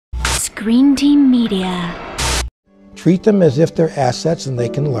Screen Team Media. Treat them as if they're assets and they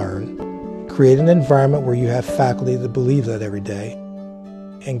can learn. Create an environment where you have faculty that believe that every day.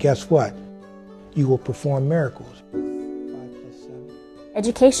 And guess what? You will perform miracles. 5 + 7.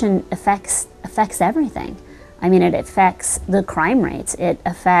 Education affects everything. I mean, it affects the crime rates. It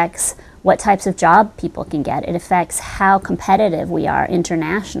affects what types of job people can get. It affects how competitive we are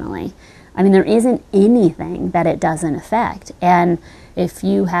internationally. I mean, there isn't anything that it doesn't affect. And if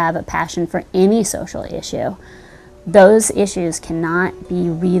you have a passion for any social issue, those issues cannot be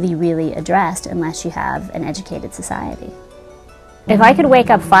really addressed unless you have an educated society. If I could wake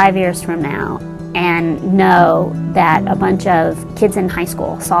up 5 years from now and know that a bunch of kids in high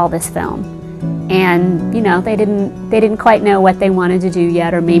school saw this film and, you know, they didn't quite know what they wanted to do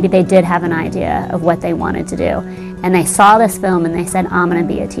yet, or maybe they did have an idea of what they wanted to do, and they saw this film and they said, I'm going to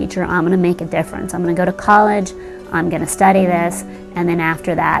be a teacher, I'm going to make a difference, I'm going to go to college, I'm going to study this, and then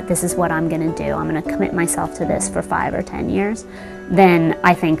after that, this is what I'm going to do. I'm going to commit myself to this for 5 or 10 years. Then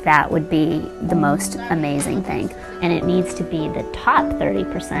I think that would be the most amazing thing. And it needs to be the top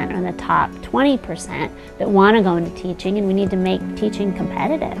 30% or the top 20% that want to go into teaching, and we need to make teaching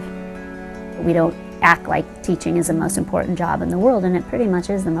competitive. We don't act like teaching is the most important job in the world, and it pretty much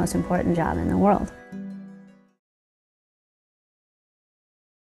is the most important job in the world.